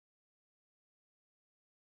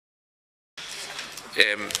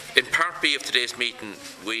In Part B of today's meeting,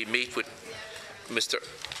 we meet with Mr.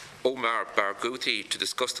 Omar Barghouti to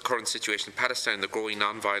discuss the current situation in Palestine and the growing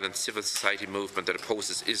non-violent civil society movement that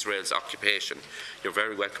opposes Israel's occupation. You're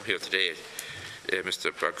very welcome here today,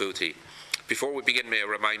 Mr. Barghouti. Before we begin, may I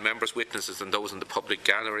remind members, witnesses and those in the public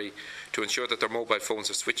gallery to ensure that their mobile phones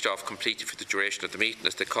are switched off completely for the duration of the meeting,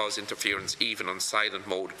 as they cause interference even on silent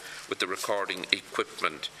mode with the recording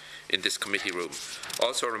equipment in this committee room.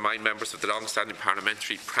 Also remind members of the long-standing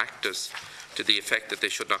parliamentary practice to the effect that they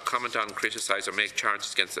should not comment on, criticise or make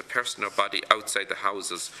charges against a person or body outside the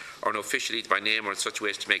Houses, or no official by name or in such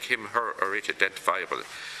ways to make him, her or it identifiable.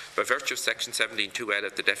 By virtue of Section 17(2)(l)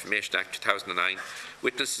 of the Defamation Act 2009,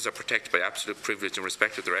 witnesses are protected by absolute privilege in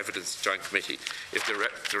respect of their evidence in joint committee. If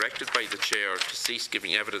directed by the Chair to cease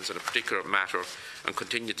giving evidence on a particular matter and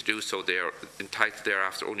continue to do so, they are entitled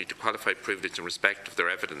thereafter only to qualified privilege in respect of their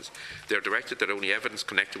evidence. They are directed that only evidence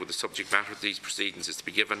connected with the subject matter of these proceedings is to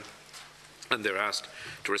be given, and they are asked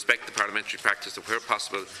to respect the parliamentary practice that where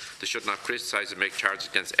possible they should not criticise and make charges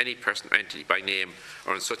against any person or entity by name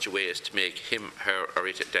or in such a way as to make him, her or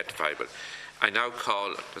it identifiable. I now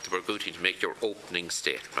call Dr. Barghouti to make your opening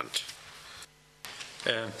statement.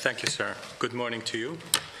 Thank you, sir. Good morning to you.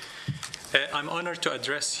 I'm honoured to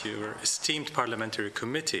address your esteemed parliamentary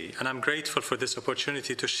committee, and I'm grateful for this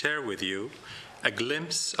opportunity to share with you a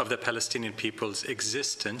glimpse of the Palestinian people's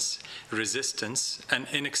existence, resistance, and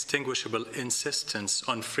inextinguishable insistence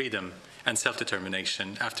on freedom and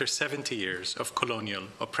self-determination after 70 years of colonial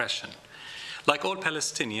oppression. Like all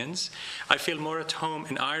Palestinians, I feel more at home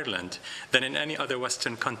in Ireland than in any other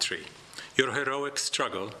Western country. Your heroic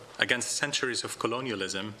struggle against centuries of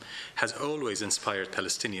colonialism has always inspired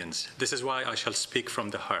Palestinians. This is why I shall speak from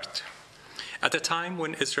the heart. At a time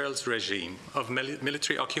when Israel's regime of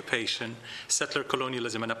military occupation, settler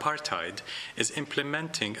colonialism, and apartheid is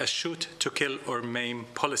implementing a shoot to kill or maim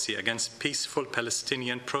policy against peaceful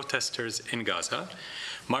Palestinian protesters in Gaza,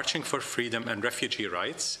 marching for freedom and refugee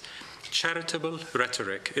rights, charitable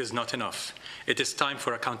rhetoric is not enough. It is time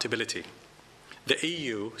for accountability. The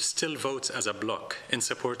EU still votes as a bloc in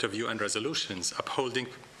support of UN resolutions upholding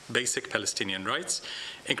basic Palestinian rights,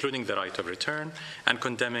 including the right of return, and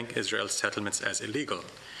condemning Israel's settlements as illegal.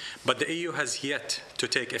 But the EU has yet to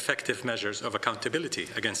take effective measures of accountability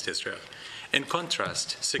against Israel. In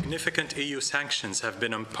contrast, significant EU sanctions have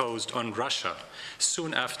been imposed on Russia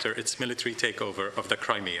soon after its military takeover of the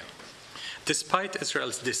Crimea. Despite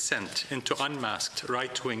Israel's descent into unmasked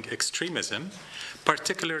right-wing extremism,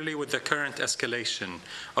 particularly with the current escalation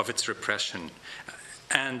of its repression,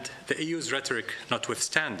 and the EU's rhetoric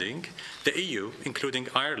notwithstanding, the EU, including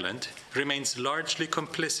Ireland, remains largely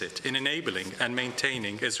complicit in enabling and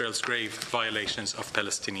maintaining Israel's grave violations of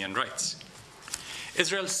Palestinian rights.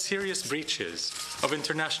 Israel's serious breaches of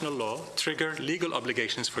international law trigger legal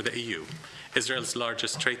obligations for the EU, Israel's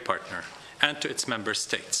largest trade partner, and to its member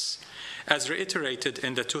states. As reiterated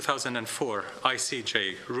in the 2004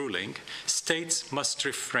 ICJ ruling, states must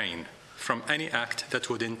refrain from any act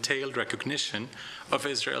that would entail recognition of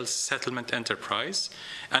Israel's settlement enterprise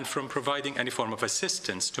and from providing any form of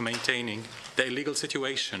assistance to maintaining the illegal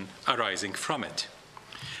situation arising from it.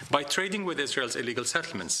 By trading with Israel's illegal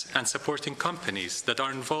settlements and supporting companies that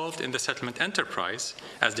are involved in the settlement enterprise,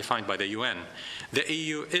 as defined by the UN, the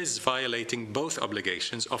EU is violating both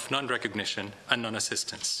obligations of non-recognition and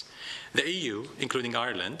non-assistance. The EU, including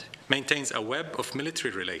Ireland, maintains a web of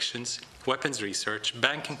military relations, weapons research,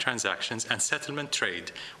 banking transactions, and settlement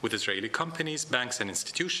trade with Israeli companies, banks, and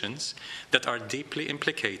institutions that are deeply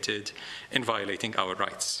implicated in violating our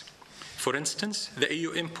rights. For instance, the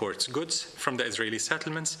EU imports goods from the Israeli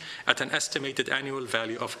settlements at an estimated annual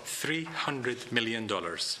value of $300 million.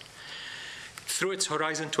 Through its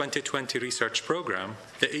Horizon 2020 research program,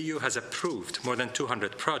 the EU has approved more than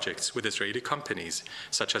 200 projects with Israeli companies,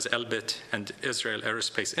 such as Elbit and Israel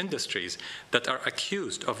Aerospace Industries, that are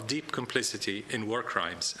accused of deep complicity in war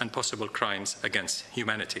crimes and possible crimes against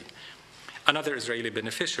humanity. Another Israeli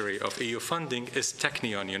beneficiary of EU funding is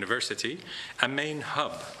Technion University, a main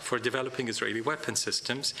hub for developing Israeli weapon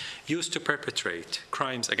systems used to perpetrate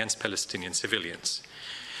crimes against Palestinian civilians.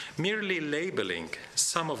 Merely labeling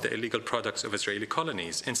some of the illegal products of Israeli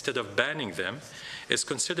colonies instead of banning them is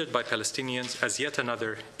considered by Palestinians as yet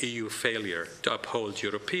another EU failure to uphold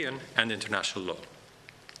European and international law.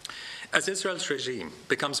 As Israel's regime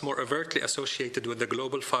becomes more overtly associated with the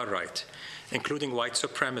global far right, including white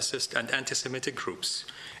supremacist and anti-Semitic groups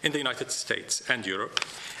in the United States and Europe,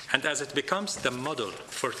 and as it becomes the model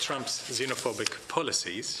for Trump's xenophobic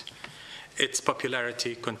policies, its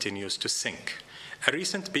popularity continues to sink. A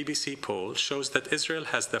recent BBC poll shows that Israel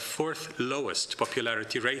has the fourth lowest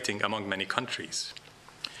popularity rating among many countries.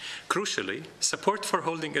 Crucially, support for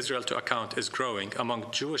holding Israel to account is growing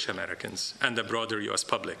among Jewish Americans and the broader US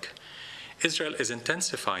public. Israel is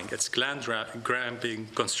intensifying its land-grabbing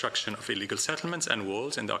construction of illegal settlements and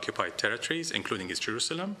walls in the occupied territories, including East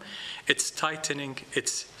Jerusalem. It's tightening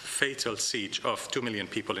its fatal siege of 2 million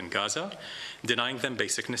people in Gaza, denying them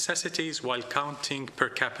basic necessities while counting per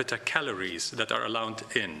capita calories that are allowed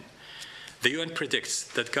in. The UN predicts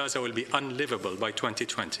that Gaza will be unlivable by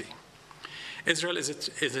 2020. Israel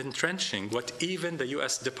is entrenching what even the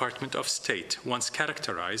US Department of State once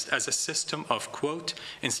characterized as a system of, quote,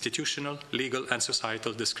 institutional, legal, and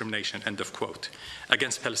societal discrimination, end of quote,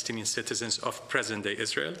 against Palestinian citizens of present-day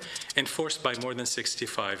Israel, enforced by more than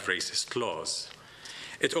 65 racist laws.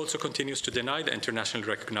 It also continues to deny the internationally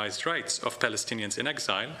recognized rights of Palestinians in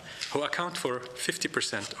exile, who account for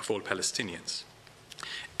 50% of all Palestinians.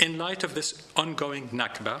 In light of this ongoing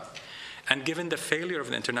Nakba, and given the failure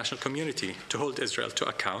of the international community to hold Israel to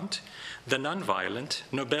account, the nonviolent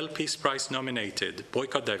Nobel Peace Prize nominated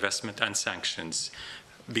Boycott, Divestment and Sanctions,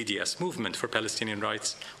 BDS movement for Palestinian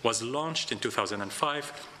rights was launched in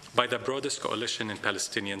 2005 by the broadest coalition in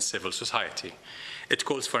Palestinian civil society. It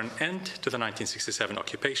calls for an end to the 1967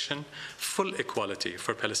 occupation, full equality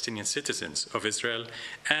for Palestinian citizens of Israel,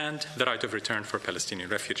 and the right of return for Palestinian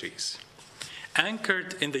refugees.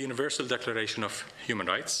 Anchored in the Universal Declaration of Human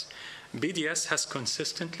Rights, BDS has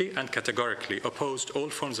consistently and categorically opposed all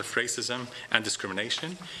forms of racism and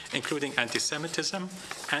discrimination, including anti-Semitism,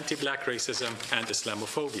 anti-Black racism, and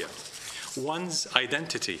Islamophobia. One's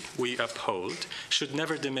identity, we uphold, should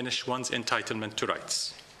never diminish one's entitlement to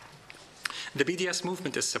rights. The BDS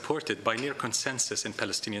movement is supported by near consensus in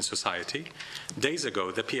Palestinian society. Days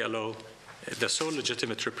ago, the PLO, the sole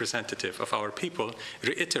legitimate representative of our people,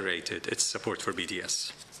 reiterated its support for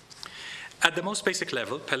BDS. At the most basic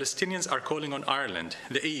level, Palestinians are calling on Ireland,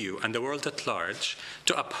 the EU, and the world at large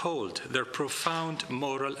to uphold their profound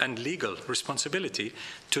moral and legal responsibility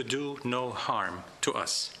to do no harm to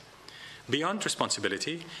us. Beyond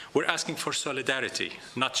responsibility, we're asking for solidarity,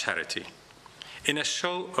 not charity. In a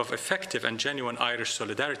show of effective and genuine Irish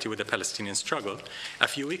solidarity with the Palestinian struggle, a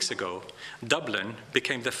few weeks ago, Dublin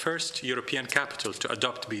became the first European capital to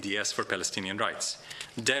adopt BDS for Palestinian rights.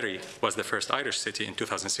 Derry was the first Irish city in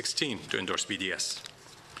 2016 to endorse BDS.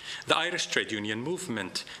 The Irish trade union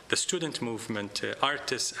movement, the student movement,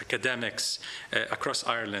 artists, academics across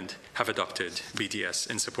Ireland have adopted BDS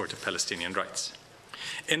in support of Palestinian rights.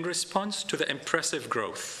 In response to the impressive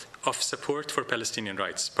growth of support for Palestinian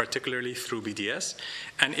rights, particularly through BDS,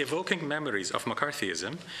 and evoking memories of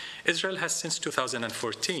McCarthyism, Israel has since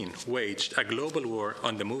 2014 waged a global war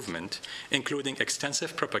on the movement, including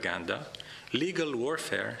extensive propaganda, legal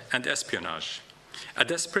warfare, and espionage. A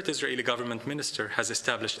desperate Israeli government minister has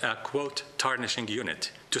established a, quote, tarnishing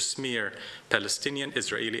unit to smear Palestinian,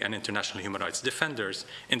 Israeli, and international human rights defenders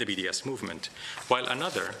in the BDS movement, while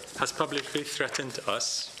another has publicly threatened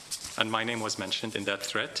us, and my name was mentioned in that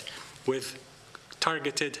threat, with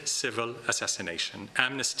targeted civil assassination.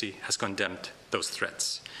 Amnesty has condemned those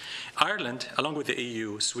threats. Ireland, along with the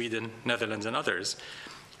EU, Sweden, Netherlands, and others,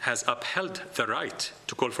 has upheld the right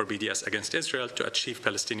to call for BDS against Israel to achieve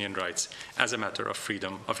Palestinian rights as a matter of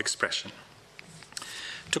freedom of expression.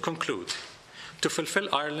 To conclude, to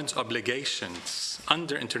fulfill Ireland's obligations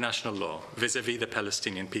under international law vis-à-vis the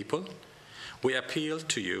Palestinian people, we appeal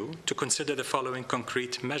to you to consider the following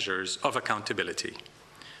concrete measures of accountability.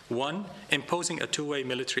 1, imposing a two-way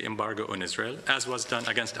military embargo on Israel, as was done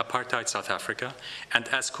against apartheid South Africa and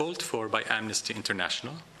as called for by Amnesty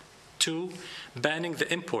International. 2, banning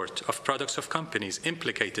the import of products of companies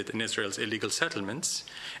implicated in Israel's illegal settlements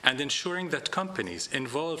and ensuring that companies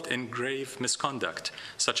involved in grave misconduct,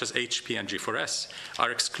 such as HP and G4S, are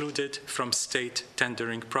excluded from state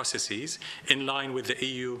tendering processes in line with the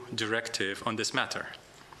EU directive on this matter.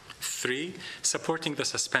 3, supporting the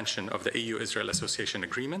suspension of the EU-Israel Association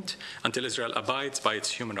Agreement until Israel abides by its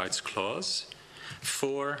human rights clause.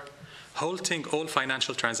 4, halting all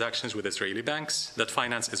financial transactions with Israeli banks that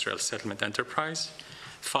finance Israel's settlement enterprise.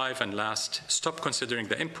 5, and last, stop considering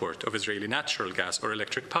the import of Israeli natural gas or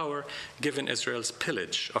electric power given Israel's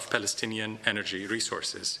pillage of Palestinian energy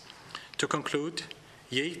resources. To conclude,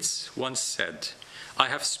 Yeats once said, "I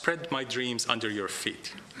have spread my dreams under your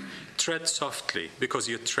feet. Tread softly because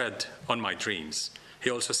you tread on my dreams." He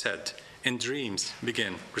also said, "In dreams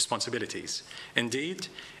begin responsibilities." Indeed,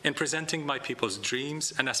 in presenting my people's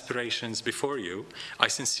dreams and aspirations before you, I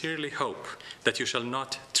sincerely hope that you shall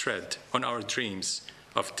not tread on our dreams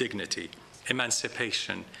of dignity,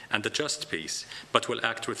 emancipation, and a just peace, but will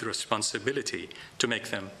act with responsibility to make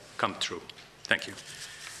them come true. Thank you.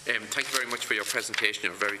 Thank you very much for your presentation,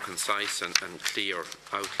 a very concise and clear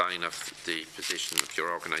outline of the position of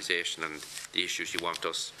your organisation and the issues you want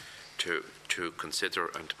us to consider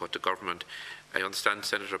and to put to government. I understand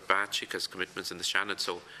Senator Bacik has commitments in the Shannon,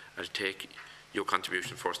 so I'll take your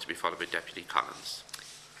contribution first to be followed by Deputy Collins.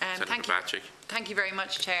 Thank you very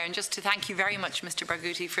much, Chair. And just to thank you very much, Mr.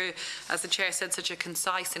 Barghouti, for, as the Chair said, such a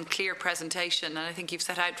concise and clear presentation. And I think you've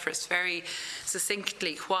set out for us very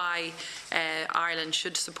succinctly why Ireland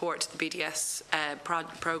should support the BDS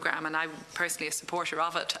programme. And I'm personally a supporter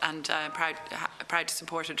of it, and proud to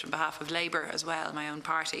support it on behalf of Labour as well, my own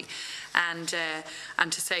party. And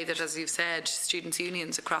to say that, as you've said, students'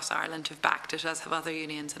 unions across Ireland have backed it, as have other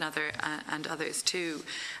unions and others too.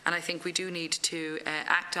 And I think we do need to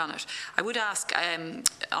act on it. I would ask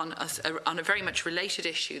on a very much related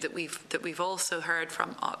issue that we've also heard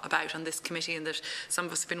about on this committee, and that some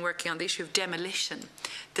of us have been working on, the issue of demolition.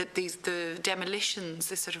 That the demolitions,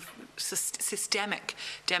 this sort of systemic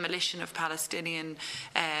demolition of Palestinian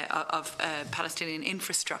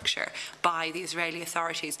infrastructure by the Israeli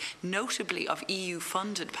authorities, notably of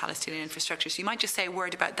EU-funded Palestinian infrastructure. So you might just say a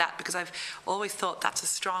word about that, because I've always thought that's a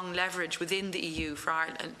strong leverage within the EU for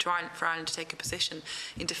Ireland to take a position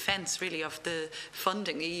in defence, really, of the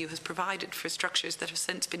funding the EU has provided for structures that have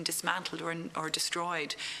since been dismantled or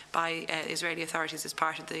destroyed by Israeli authorities as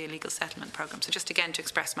part of the illegal settlement programme. So just again to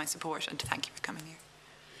express my support and to thank you for coming here.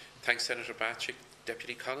 Thanks, Senator Bacik.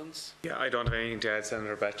 Deputy Collins? Yeah, I don't have anything to add.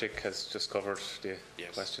 Senator Bacik has just covered the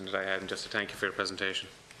question that I had, and just to thank you for your presentation.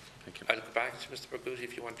 Thank you. I'll go back to Mr. Barghouti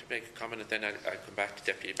if you want to make a comment, and then I'll come back to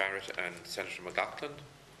Deputy Barrett and Senator McLaughlin.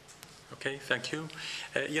 Okay, thank you.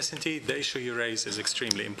 Yes, indeed, the issue you raise is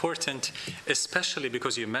extremely important, especially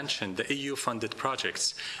because you mentioned the EU-funded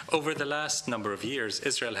projects. Over the last number of years,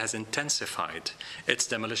 Israel has intensified its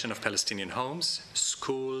demolition of Palestinian homes,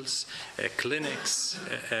 schools, clinics,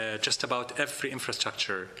 just about every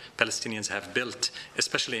infrastructure Palestinians have built,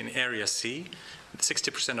 especially in Area C.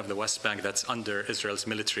 60% of the West Bank that's under Israel's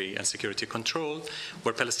military and security control,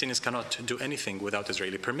 where Palestinians cannot do anything without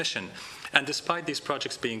Israeli permission. And despite these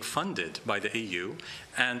projects being funded by the EU,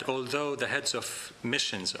 and although the heads of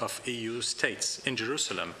missions of EU states in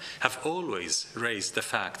Jerusalem have always raised the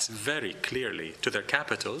facts very clearly to their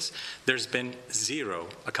capitals, there's been zero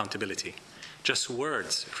accountability. Just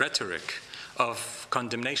words, rhetoric of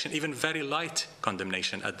condemnation, even very light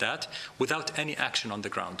condemnation at that, without any action on the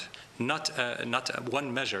ground. Not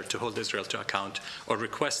one measure to hold Israel to account or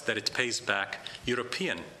request that it pays back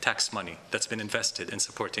European tax money that's been invested in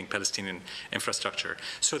supporting Palestinian infrastructure.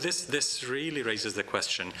 So this really raises the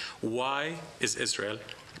question, why is Israel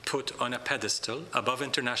put on a pedestal above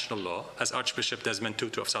international law, as Archbishop Desmond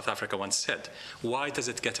Tutu of South Africa once said? Why does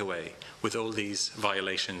it get away with all these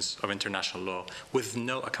violations of international law with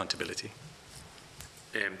no accountability?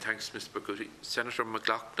 Thanks, Mr. Barghouti. Senator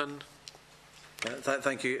McLaughlin?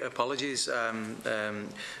 Thank you. Apologies.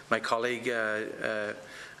 My colleague,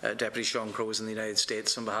 Deputy Sean Crowe, is in the United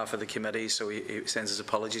States on behalf of the committee, so he sends his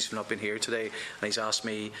apologies for not being here today, and he's asked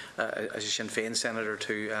me, as a Sinn Féin senator,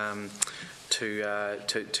 to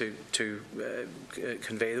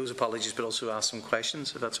convey those apologies, but also ask some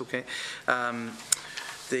questions, if that's okay.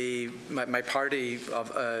 My party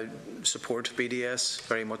support BDS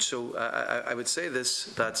very much so. I would say this,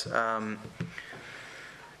 that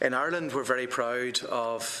in Ireland we're very proud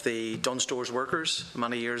of the Dunnes Stores workers.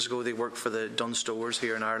 Many years ago they worked for the Dunnes Stores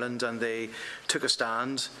here in Ireland, and they took a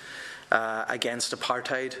stand against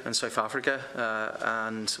apartheid in South Africa,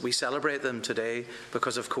 and we celebrate them today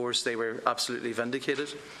because, of course, they were absolutely vindicated.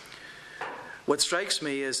 What strikes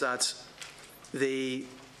me is that the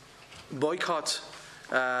boycott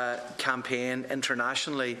campaign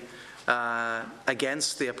internationally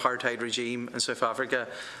against the apartheid regime in South Africa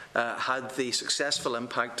had the successful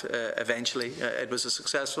impact eventually. It was a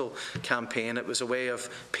successful campaign. It was a way of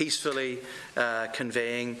peacefully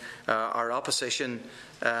conveying our opposition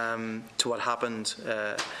to what happened.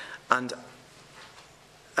 And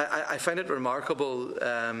I find it remarkable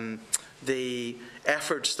the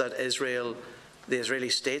efforts that the Israeli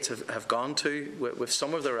state have gone to with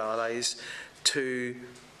some of their allies to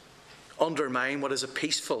undermine what is a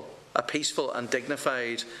peaceful and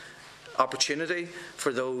dignified opportunity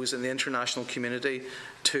for those in the international community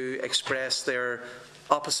to express their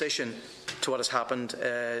opposition to what has happened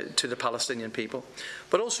to the Palestinian people,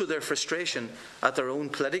 but also their frustration at their own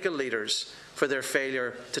political leaders for their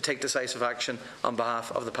failure to take decisive action on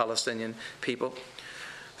behalf of the Palestinian people.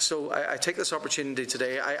 So I take this opportunity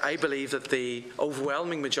today. I believe that the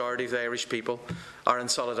overwhelming majority of the Irish people are in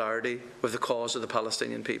solidarity with the cause of the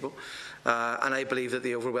Palestinian people. And I believe that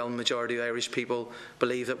the overwhelming majority of the Irish people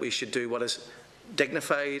believe that we should do what is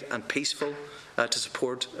dignified and peaceful to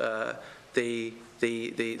support the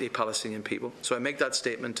Palestinian people. So I make that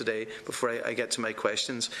statement today before I get to my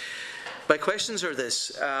questions. My questions are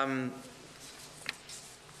this.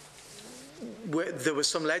 There was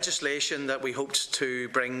some legislation that we hoped to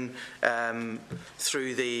bring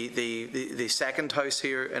through the second house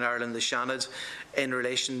here in Ireland, the Seanad, in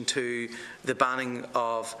relation to the banning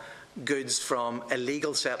of goods from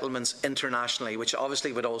illegal settlements internationally, which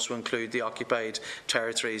obviously would also include the occupied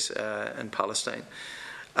territories in Palestine.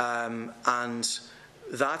 And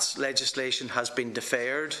that legislation has been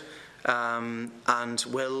deferred and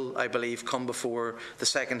will, I believe, come before the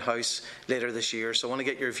second house later this year. So I want to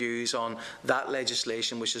get your views on that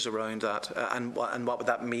legislation which is around that and what would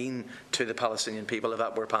that mean to the Palestinian people if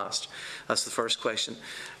that were passed. That's the first question.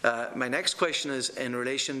 My next question is in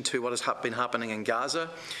relation to what has been happening in Gaza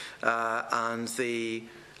and the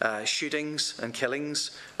shootings and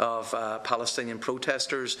killings of Palestinian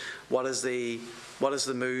protesters. What is the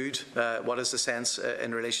mood? What is the sense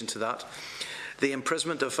in relation to that? The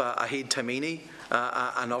imprisonment of Ahid Tamimi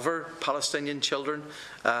and other Palestinian children.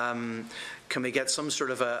 Can we get some sort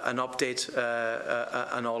of an update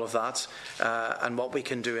on all of that and what we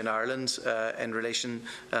can do in Ireland in relation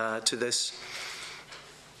to this?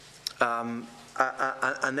 And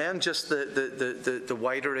then just the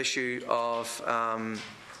wider issue of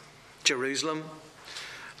Jerusalem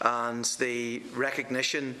and the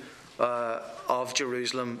recognition of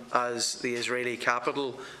Jerusalem as the Israeli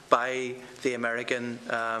capital by the American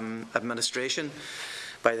administration,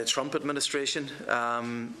 by the Trump administration.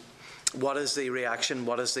 What is the reaction?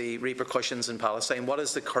 What is the repercussions in Palestine? What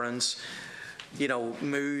is the current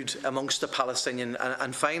mood amongst the Palestinian?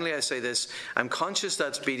 And finally, I say this, I'm conscious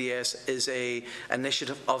that BDS is an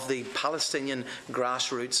initiative of the Palestinian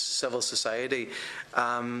grassroots civil society,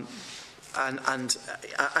 and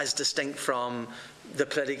as distinct from the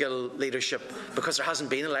political leadership, because there hasn't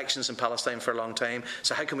been elections in Palestine for a long time.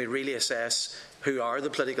 So how can we really assess who are the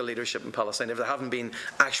political leadership in Palestine if there haven't been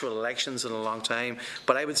actual elections in a long time?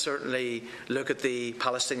 But I would certainly look at the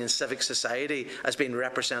Palestinian civic society as being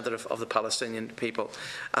representative of the Palestinian people.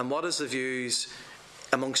 And what is the views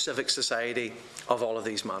amongst civic society of all of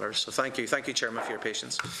these matters? So thank you, Chairman, for your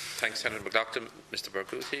patience. Thanks, Senator McLaughlin. Mr.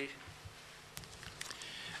 Barghouti.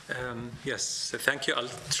 Yes, thank you. I'll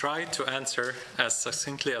try to answer as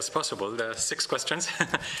succinctly as possible the 6 questions.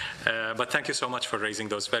 But thank you so much for raising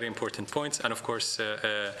those very important points. And of course,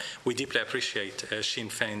 we deeply appreciate Sinn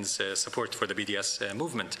Féin's support for the BDS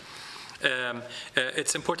movement.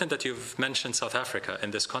 It's important that you've mentioned South Africa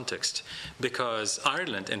in this context, because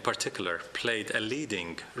Ireland in particular played a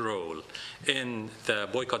leading role in the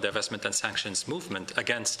boycott, divestment and sanctions movement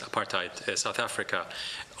against apartheid South Africa.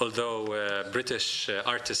 Although British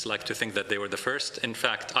artists like to think that they were the first, in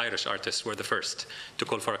fact, Irish artists were the first to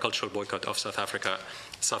call for a cultural boycott of South Africa.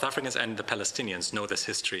 South Africans and the Palestinians know this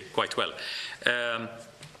history quite well.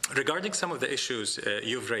 Regarding some of the issues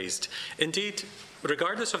you've raised, indeed,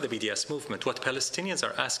 regardless of the BDS movement, what Palestinians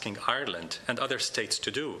are asking Ireland and other states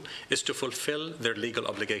to do is to fulfill their legal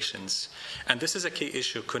obligations. And this is a key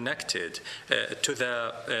issue connected to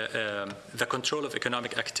the Control of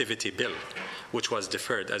Economic Activity Bill, which was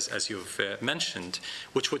deferred, as you've mentioned,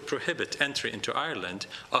 which would prohibit entry into Ireland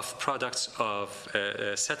of products of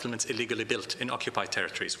settlements illegally built in occupied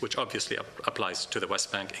territories, which obviously applies to the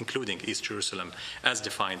West Bank, including East Jerusalem, as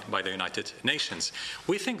defined by the United Nations.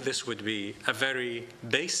 We think this would be a very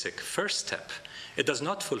basic first step. It does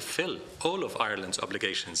not fulfill all of Ireland's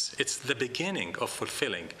obligations. It's the beginning of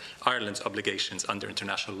fulfilling Ireland's obligations under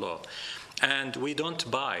international law. And we don't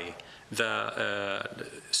buy the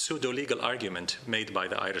pseudo-legal argument made by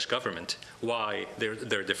the Irish government why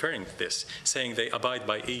they're deferring this, saying they abide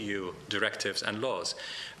by EU directives and laws.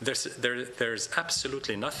 There's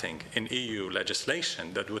absolutely nothing in EU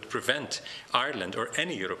legislation that would prevent Ireland or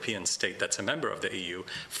any European state that's a member of the EU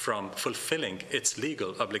from fulfilling its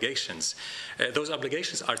legal obligations. Those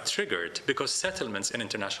obligations are triggered because settlements in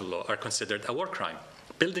international law are considered a war crime.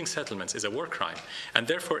 Building settlements is a war crime, and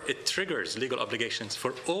therefore it triggers legal obligations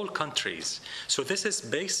for all countries. So this is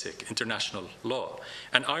basic international law,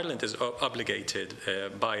 and Ireland is obligated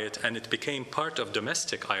by it, and it became part of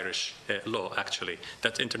domestic Irish law, actually,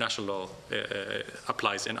 that international law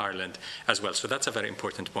applies in Ireland as well. So that's a very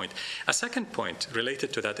important point. A second point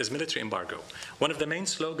related to that is military embargo. One of the main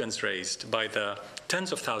slogans raised by the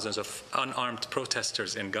tens of thousands of unarmed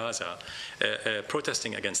protesters in Gaza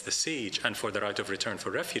protesting against the siege and for the right of return for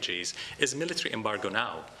for refugees is military embargo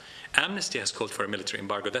now. Amnesty has called for a military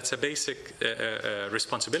embargo. That's a basic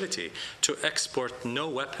responsibility, to export no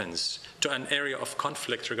weapons to an area of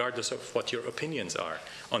conflict, regardless of what your opinions are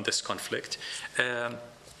on this conflict.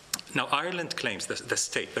 Now, Ireland claims, the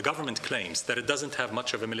state, the government claims that it doesn't have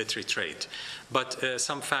much of a military trade. But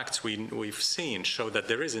some facts we've seen show that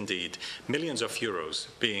there is indeed millions of euros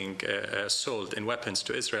being sold in weapons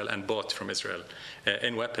to Israel and bought from Israel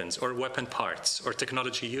in weapons or weapon parts or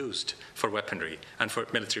technology used for weaponry and for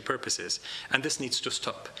military purposes. And this needs to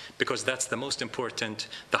stop, because that's the most important,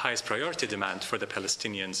 the highest priority demand for the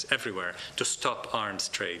Palestinians everywhere, to stop arms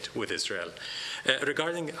trade with Israel.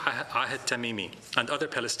 Regarding Ahed Tamimi and other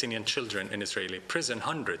Palestinian children in Israeli prison,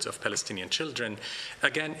 hundreds of Palestinian children,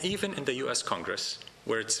 again, even in the US Congress,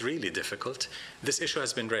 where it's really difficult, this issue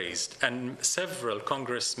has been raised, and several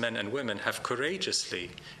congressmen and women have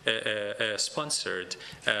courageously sponsored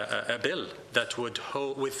a bill that would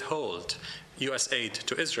withhold US aid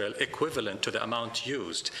to Israel equivalent to the amount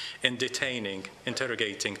used in detaining,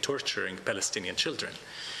 interrogating, torturing Palestinian children.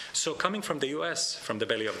 So coming from the US, from the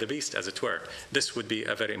belly of the beast, as it were, this would be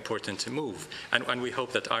a very important move. And we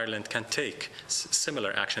hope that Ireland can take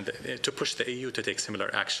similar action, to push the EU to take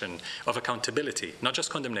similar action of accountability, not just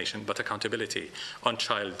condemnation, but accountability on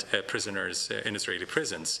child prisoners in Israeli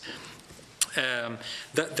prisons.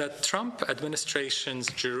 The Trump administration's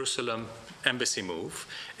Jerusalem embassy move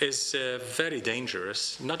is very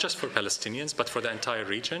dangerous, not just for Palestinians, but for the entire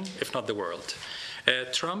region, if not the world.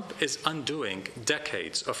 Trump is undoing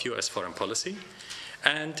decades of US foreign policy,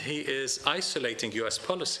 and he is isolating US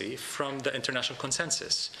policy from the international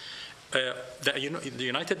consensus. The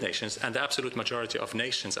United Nations and the absolute majority of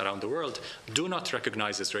nations around the world do not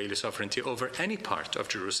recognize Israeli sovereignty over any part of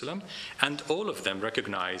Jerusalem, and all of them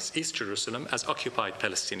recognize East Jerusalem as occupied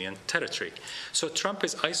Palestinian territory. So Trump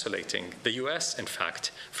is isolating the US, in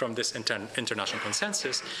fact, from this international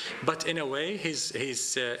consensus, but in a way he's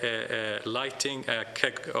lighting a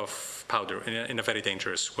keg of powder in a very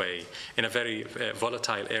dangerous way, in a very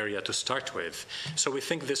volatile area to start with. So we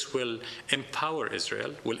think this will empower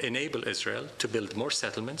Israel, will enable Israel to build more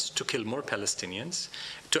settlements, to kill more Palestinians,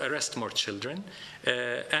 to arrest more children,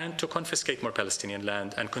 and to confiscate more Palestinian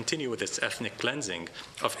land and continue with its ethnic cleansing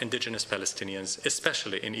of indigenous Palestinians,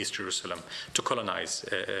 especially in East Jerusalem, to colonize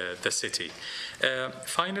the city.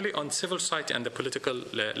 Finally, on civil society and the political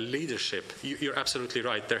leadership, you're absolutely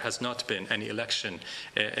right. There has not been any election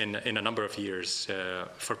in a number of years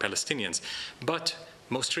for Palestinians. But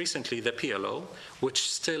most recently, the PLO,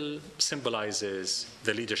 which still symbolizes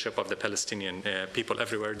the leadership of the Palestinian people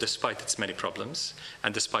everywhere, despite its many problems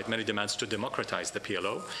and despite many demands to democratize the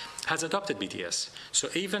PLO, has adopted BDS. So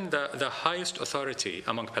even the highest authority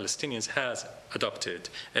among Palestinians has adopted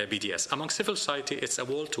BDS. Among civil society, it's a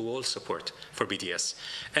wall-to-wall support for BDS.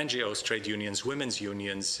 NGOs, trade unions, women's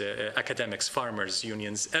unions, academics, farmers'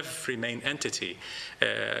 unions, every main entity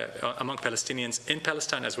among Palestinians in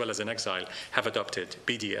Palestine as well as in exile have adopted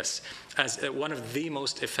BDS as one of the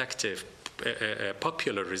most effective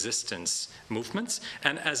popular resistance movements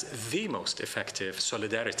and as the most effective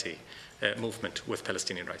solidarity movement with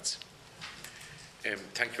Palestinian rights.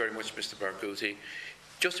 Thank you very much, Mr. Barghouti.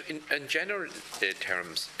 Just in general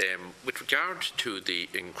terms, with regard to the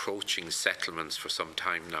encroaching settlements for some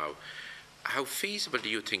time now, how feasible do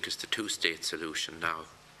you think is the two-state solution now?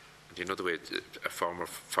 You know, the way a former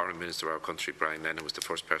foreign minister of our country, Brian Lennon, was the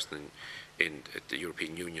first person in the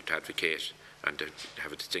European Union to advocate and to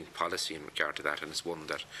have a distinct policy in regard to that, and it's one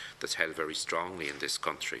that's held very strongly in this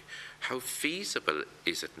country. How feasible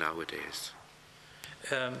is it nowadays?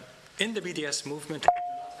 In the BDS movement,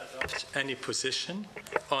 any position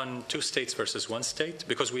on two states versus one state,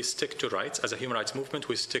 because we stick to rights. As a human rights movement,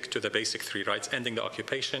 we stick to the basic three rights: ending the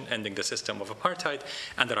occupation, ending the system of apartheid,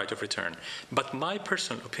 and the right of return. But my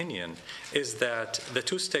personal opinion is that the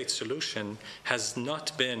two-state solution has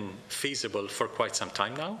not been feasible for quite some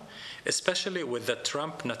time now, especially with the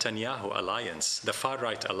Trump-Netanyahu alliance, the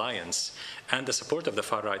far-right alliance, and the support of the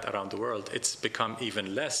far-right around the world. It's become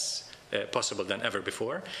even less possible than ever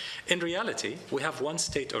before. In reality, we have one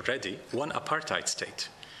state already, one apartheid state,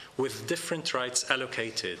 with different rights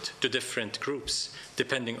allocated to different groups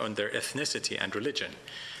depending on their ethnicity and religion.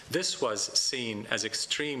 This was seen as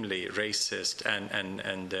extremely racist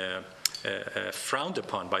and frowned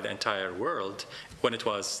upon by the entire world when it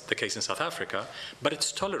was the case in South Africa, but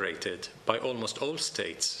it's tolerated by almost all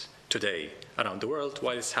states today around the world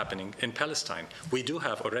while it's happening in Palestine. We do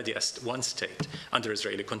have already one state under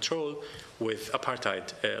Israeli control with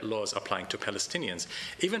apartheid laws applying to Palestinians.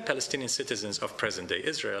 Even Palestinian citizens of present-day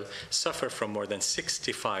Israel suffer from more than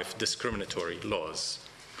 65 discriminatory laws.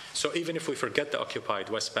 So even if we forget the occupied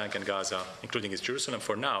West Bank and Gaza, including East Jerusalem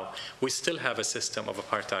for now, we still have a system of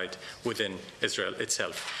apartheid within Israel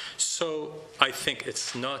itself. So I think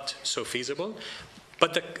it's not so feasible.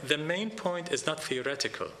 But the main point is not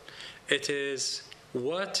theoretical. It is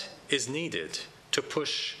what is needed to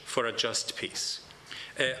push for a just peace.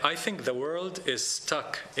 I think the world is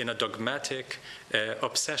stuck in a dogmatic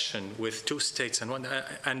obsession with two states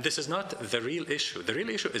and this is not the real issue. The real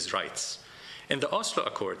issue is rights. In the Oslo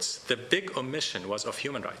Accords, the big omission was of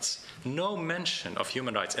human rights. No mention of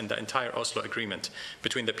human rights in the entire Oslo Agreement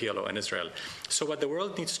between the PLO and Israel. So what the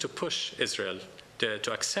world needs to push Israel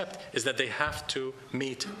to accept is that they have to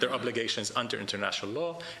meet their obligations under international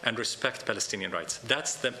law and respect Palestinian rights.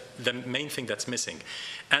 That's the main thing that's missing.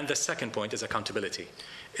 And the second point is accountability.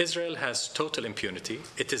 Israel has total impunity.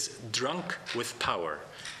 It is drunk with power,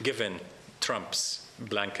 given Trump's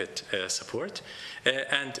blanket support.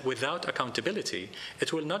 And without accountability,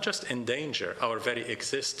 it will not just endanger our very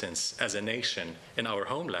existence as a nation in our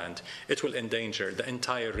homeland, it will endanger the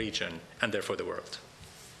entire region and therefore the world.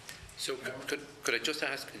 So could I just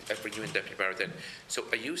ask, I bring you in, Deputy Barrett, then, so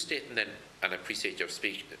are you stating then, and I appreciate your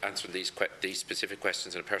answering these specific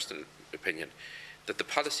questions in a personal opinion, that the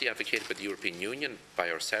policy advocated by the European Union, by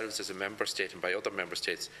ourselves as a member state and by other member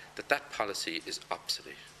states, that policy is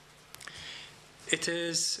obsolete? It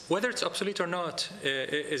is, whether it's obsolete or not,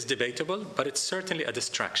 is debatable, but it's certainly a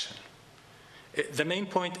distraction. The main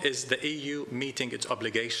point is the EU meeting its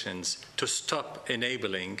obligations to stop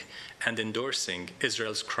enabling and endorsing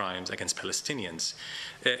Israel's crimes against Palestinians.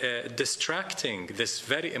 Distracting this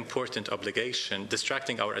very important obligation,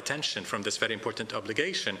 distracting our attention from this very important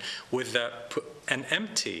obligation with an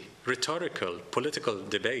empty, rhetorical, political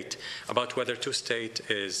debate about whether two-state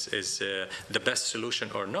is the best solution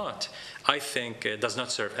or not, I think does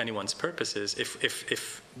not serve anyone's purposes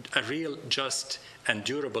if a real, just, and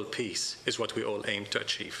durable peace is what we all aim to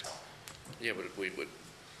achieve. Yeah, but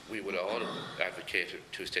we would all advocate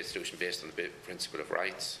a two-state solution based on the principle of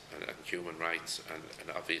rights and human rights,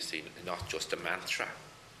 and obviously not just a mantra.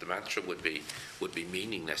 The mantra would be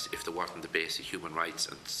meaningless if there weren't the basic human rights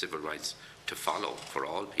and civil rights to follow for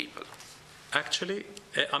all people. Actually,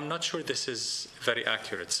 I'm not sure this is very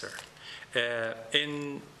accurate, sir.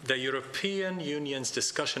 In the European Union's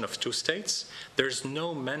discussion of two states, there's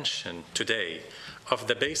no mention today of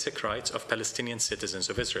the basic rights of Palestinian citizens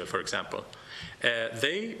of Israel, for example.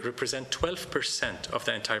 They represent 12% of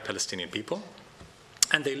the entire Palestinian people,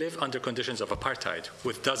 and they live under conditions of apartheid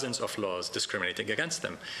with dozens of laws discriminating against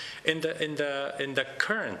them. In the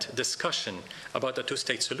current discussion about a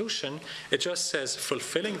two-state solution, it just says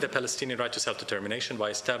fulfilling the Palestinian right to self-determination by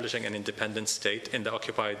establishing an independent state in the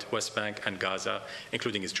occupied West Bank and Gaza,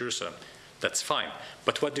 including East Jerusalem. That's fine.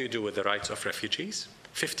 But what do you do with the rights of refugees?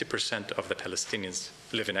 50% of the Palestinians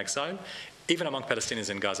live in exile. Even among Palestinians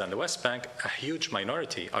in Gaza and the West Bank, a huge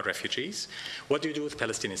minority are refugees. What do you do with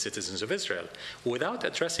Palestinian citizens of Israel? Without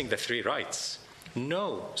addressing the three rights,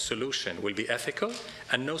 no solution will be ethical,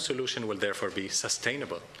 and no solution will therefore be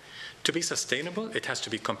sustainable. To be sustainable, it has to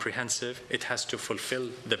be comprehensive. It has to fulfill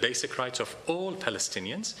the basic rights of all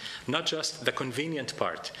Palestinians, not just the convenient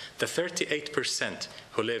part, the 38%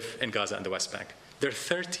 who live in Gaza and the West Bank. They're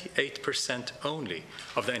 38% only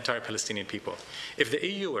of the entire Palestinian people. If the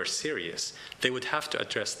EU were serious, they would have to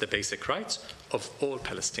address the basic rights of all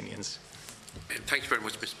Palestinians. Thank you very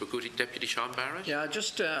much, Mr. Barghouti. Deputy Sean Barrett. Yeah, I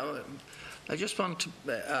just want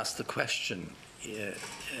to ask the question.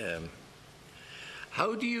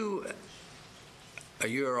 How do you,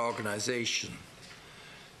 your organisation,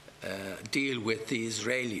 deal with the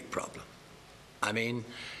Israeli problem? I mean,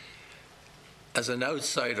 as an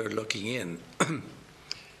outsider looking in,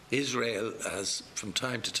 Israel has from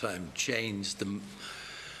time to time changed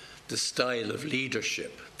the style of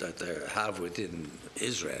leadership that they have within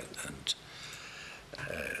Israel, and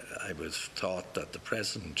I was thought that the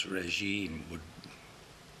present regime would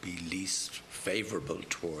be least favourable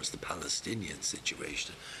towards the Palestinian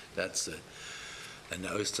situation. That's an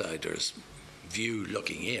outsider's view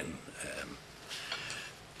looking in.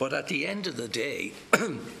 But at the end of the day,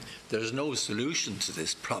 there's no solution to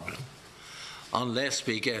this problem unless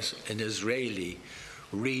we get an Israeli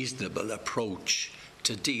reasonable approach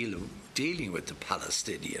to dealing with the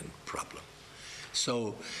Palestinian problem.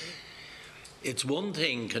 So it's one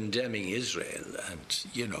thing condemning Israel, and,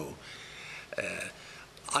 you know,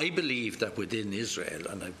 I believe that within Israel,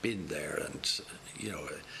 and I've been there, and, you know,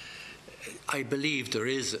 I believe there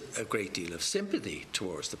is a great deal of sympathy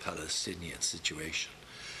towards the Palestinian situation.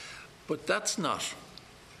 But that's not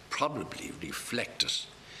probably reflected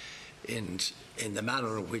in the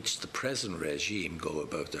manner in which the present regime go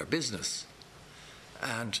about their business.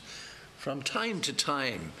 And from time to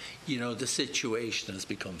time, the situation has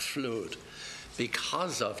become fluid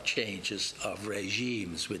because of changes of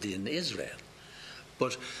regimes within Israel.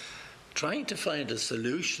 But trying to find a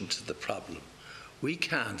solution to the problem, we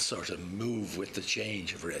can't sort of move with the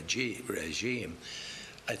change of regime.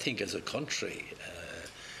 I think as a country,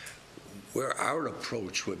 where our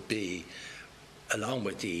approach would be, along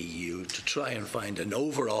with the EU, to try and find an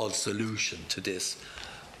overall solution to this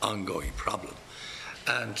ongoing problem.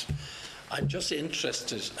 And I'm just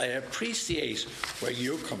interested, I appreciate where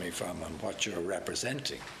you're coming from and what you're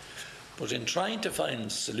representing, but in trying to find a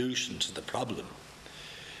solution to the problem,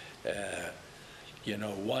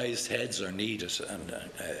 wise heads are needed, and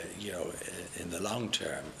in the long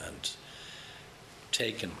term, and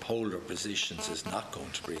taking polar positions is not going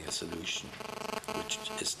to bring a solution, which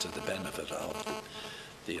is to the benefit of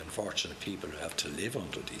the unfortunate people who have to live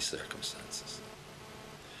under these circumstances.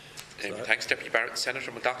 Thanks, Deputy Barrett.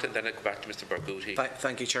 Senator McLaughlin, then I'll go back to Mr. Barghouti.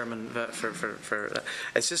 Thank you, Chairman, for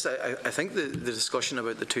it's just, I think the discussion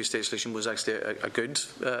about the two-state solution was actually a good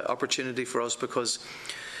opportunity for us, because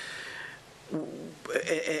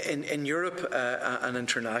in Europe and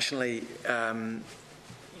internationally,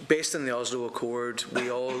 based on the Oslo Accord, we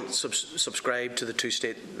all subscribe to the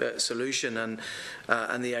two-state solution and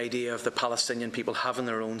the idea of the Palestinian people having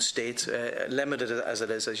their own state, limited as it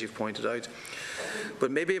is, as you've pointed out.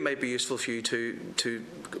 But maybe it might be useful for you to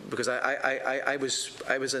because I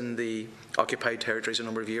was in the occupied territories a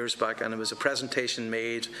number of years back, and it was a presentation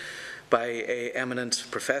made by an eminent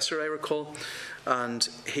professor, I recall, and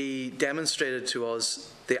he demonstrated to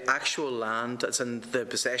us the actual land that's in the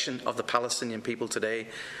possession of the Palestinian people today.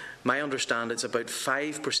 My understanding is about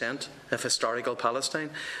 5% of historical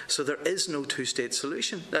Palestine. So there is no two-state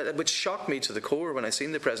solution, which shocked me to the core when I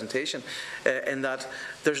seen the presentation, in that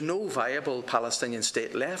there's no viable Palestinian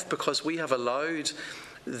state left, because we have allowed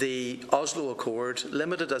the Oslo Accord,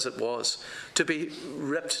 limited as it was, to be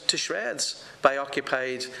ripped to shreds by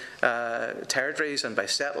occupied territories and by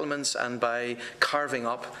settlements and by carving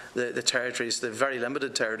up the territories, the very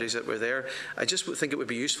limited territories that were there. I just think it would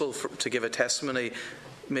be useful to give a testimony.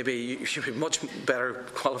 Maybe you'd be much better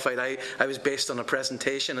qualified. I was based on a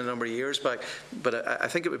presentation a number of years back, but I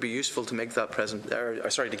think it would be useful to make that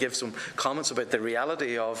to give some comments about the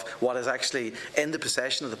reality of what is actually in the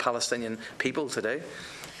possession of the Palestinian people today.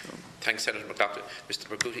 Thanks, Senator McLaughlin. Mr.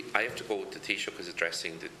 Barghouti, I have to go. The Taoiseach is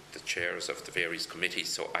addressing the chairs of the various committees,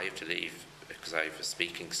 so I have to leave because I have a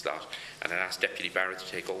speaking slot, and I ask Deputy Barrett to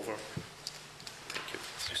take over. Thank you.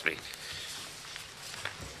 Excuse me.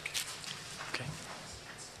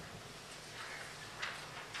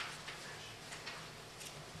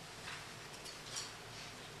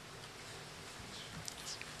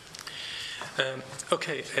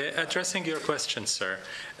 Addressing your question, sir.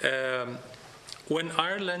 When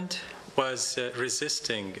Ireland was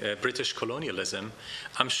resisting British colonialism,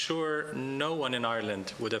 I'm sure no one in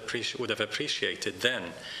Ireland would have appreciated then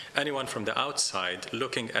anyone from the outside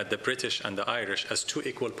looking at the British and the Irish as two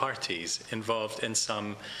equal parties involved in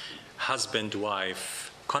some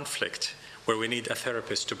husband-wife conflict where we need a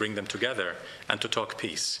therapist to bring them together and to talk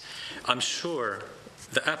peace. I'm sure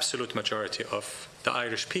the absolute majority of the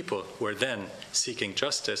Irish people were then seeking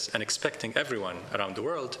justice and expecting everyone around the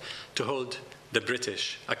world to hold the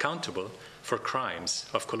British accountable for crimes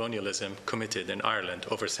of colonialism committed in Ireland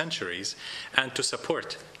over centuries, and to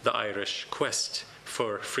support the Irish quest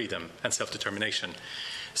for freedom and self-determination.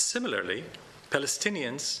 Similarly,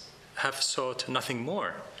 Palestinians have sought nothing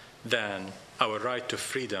more than our right to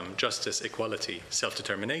freedom, justice, equality,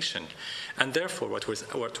 self-determination. And therefore, what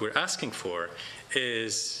we're asking for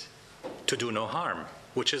is to do no harm,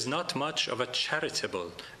 which is not much of a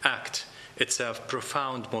charitable act. It's a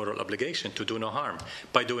profound moral obligation to do no harm.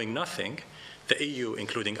 By doing nothing, the EU,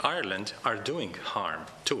 including Ireland, are doing harm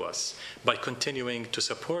to us. By continuing to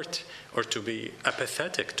support or to be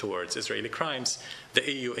apathetic towards Israeli crimes, the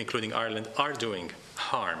EU, including Ireland, are doing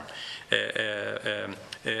harm.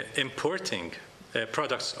 Importing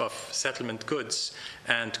products of settlement goods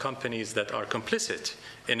and companies that are complicit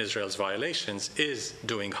in Israel's violations is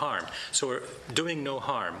doing harm. So doing no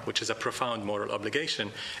harm, which is a profound moral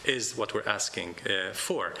obligation, is what we're asking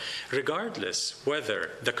for. Regardless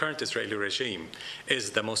whether the current Israeli regime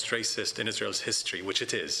is the most racist in Israel's history, which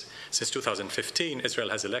it is. Since 2015, Israel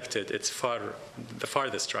has elected the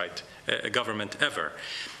farthest right government ever.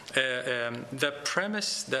 The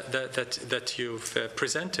premise that you've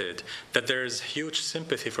presented, that there is huge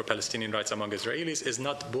sympathy for Palestinian rights among Israelis, is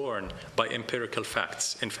not borne by empirical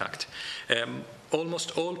facts, in fact.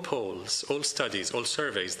 almost all polls, all studies, all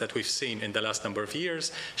surveys that we've seen in the last number of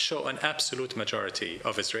years show an absolute majority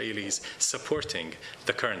of Israelis supporting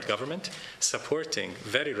the current government, supporting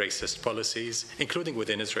very racist policies, including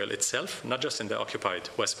within Israel itself, not just in the occupied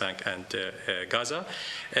West Bank and Gaza.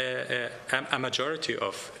 A majority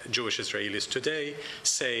of Jewish Israelis today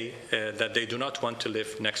say that they do not want to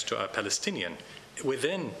live next to a Palestinian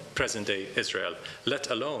within present-day Israel, let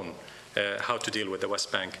alone how to deal with the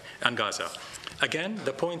West Bank and Gaza. Again,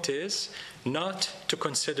 the point is not to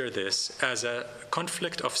consider this as a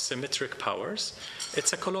conflict of symmetric powers.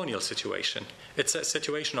 It's a colonial situation. It's a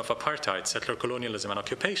situation of apartheid, settler colonialism and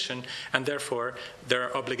occupation, and therefore there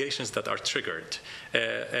are obligations that are triggered.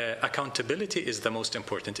 Accountability is the most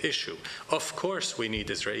important issue. Of course, we need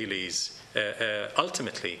Israelis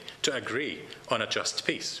ultimately to agree on a just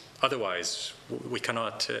peace. Otherwise, we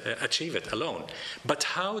cannot achieve it alone. But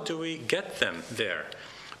how do we get them there?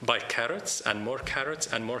 By carrots and more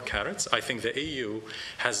carrots and more carrots. I think the EU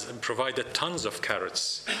has provided tons of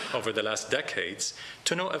carrots over the last decades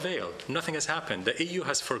to no avail. Nothing has happened. The EU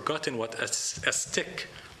has forgotten what a stick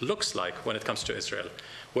looks like when it comes to Israel.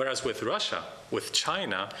 Whereas with Russia, with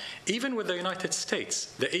China, even with the United States,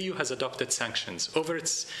 the EU has adopted sanctions. Over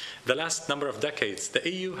the last number of decades, the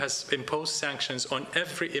EU has imposed sanctions on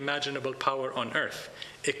every imaginable power on earth,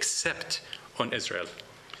 except on Israel.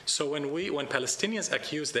 So when Palestinians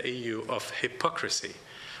accuse the EU of hypocrisy,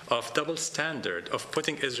 of double standard, of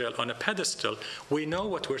putting Israel on a pedestal, we know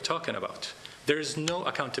what we're talking about. There is no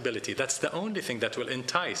accountability. That's the only thing that will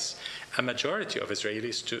entice a majority of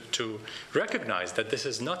Israelis to recognize that this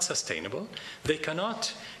is not sustainable. They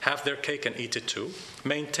cannot have their cake and eat it too,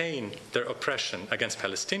 maintain their oppression against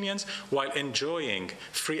Palestinians while enjoying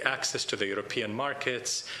free access to the European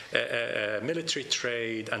markets, military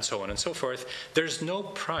trade, and so on and so forth. There's no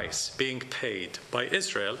price being paid by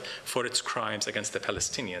Israel for its crimes against the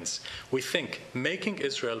Palestinians. We think making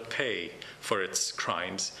Israel pay for its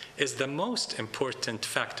crimes is the most important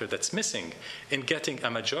factor that's missing in getting a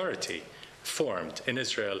majority formed in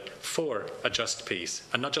Israel for a just peace,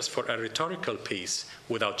 and not just for a rhetorical peace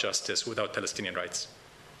without justice, without Palestinian rights.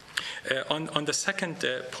 On the second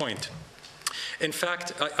point, in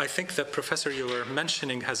fact, I think the professor you were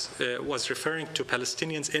mentioning was referring to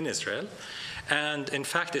Palestinians in Israel, and in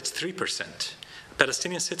fact it's 3%.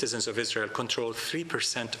 Palestinian citizens of Israel control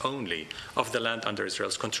 3% only of the land under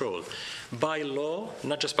Israel's control. By law,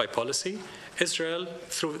 not just by policy, Israel,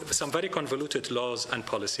 through some very convoluted laws and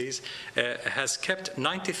policies, has kept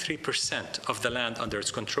 93% of the land under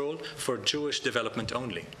its control for Jewish development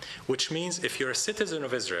only, which means if you're a citizen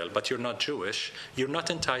of Israel but you're not Jewish, you're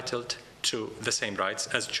not entitled to the same rights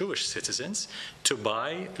as Jewish citizens to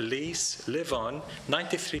buy, lease, live on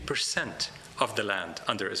 93% of the land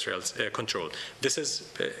under Israel's control. This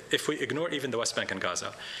is, if we ignore even the West Bank and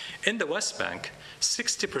Gaza. In the West Bank,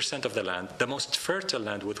 60% of the land, the most fertile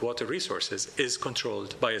land with water resources, is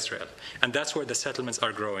controlled by Israel. And that's where the settlements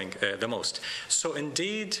are growing the most. So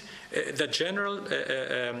indeed, the general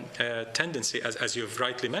tendency, as you've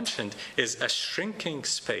rightly mentioned, is a shrinking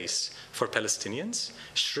space for Palestinians,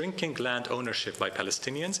 shrinking land ownership by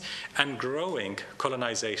Palestinians, and growing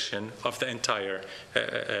colonization of the entire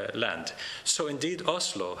land. So indeed,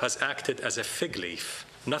 Oslo has acted as a fig leaf,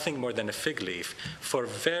 nothing more than a fig leaf, for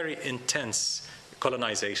very intense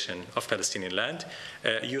colonization of Palestinian land,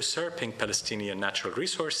 usurping Palestinian natural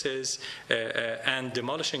resources, and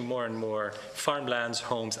demolishing more and more farmlands,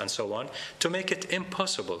 homes, and so on, to make it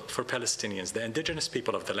impossible for Palestinians, the indigenous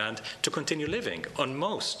people of the land, to continue living on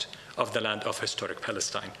most of the land of historic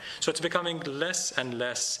Palestine. So it's becoming less and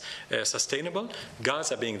less sustainable,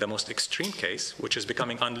 Gaza being the most extreme case, which is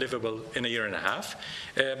becoming unlivable in a year and a half.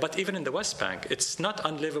 But even in the West Bank, it's not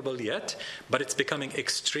unlivable yet, but it's becoming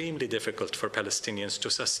extremely difficult for Palestinians to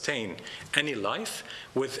sustain any life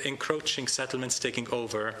with encroaching settlements taking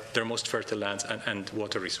over their most fertile lands and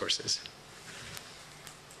water resources.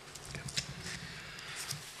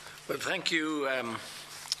 Well, thank you,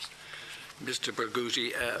 Mr.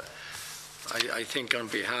 Barghouti. I think on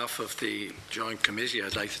behalf of the Joint Committee,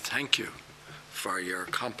 I'd like to thank you for your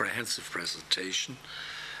comprehensive presentation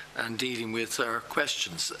and dealing with our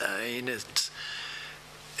questions.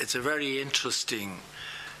 It's a very interesting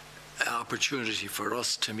opportunity for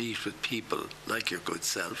us to meet with people like your good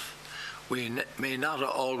self. We may not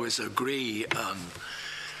always agree on,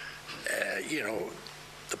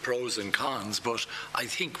 the pros and cons, but I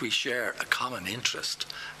think we share a common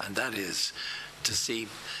interest, and that is to see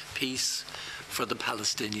peace for the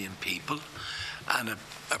Palestinian people and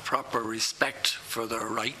a proper respect for their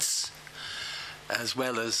rights, as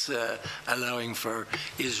well as allowing for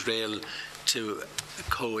Israel to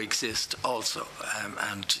coexist also.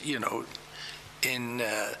 And, you know, in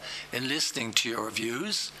listening to your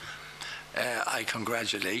views, I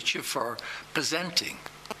congratulate you for presenting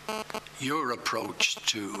your approach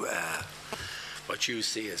to what you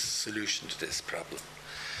see as a solution to this problem.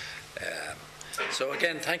 So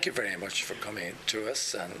again, thank you very much for coming to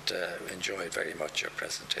us, and enjoyed very much your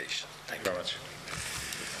presentation. Thank you very much.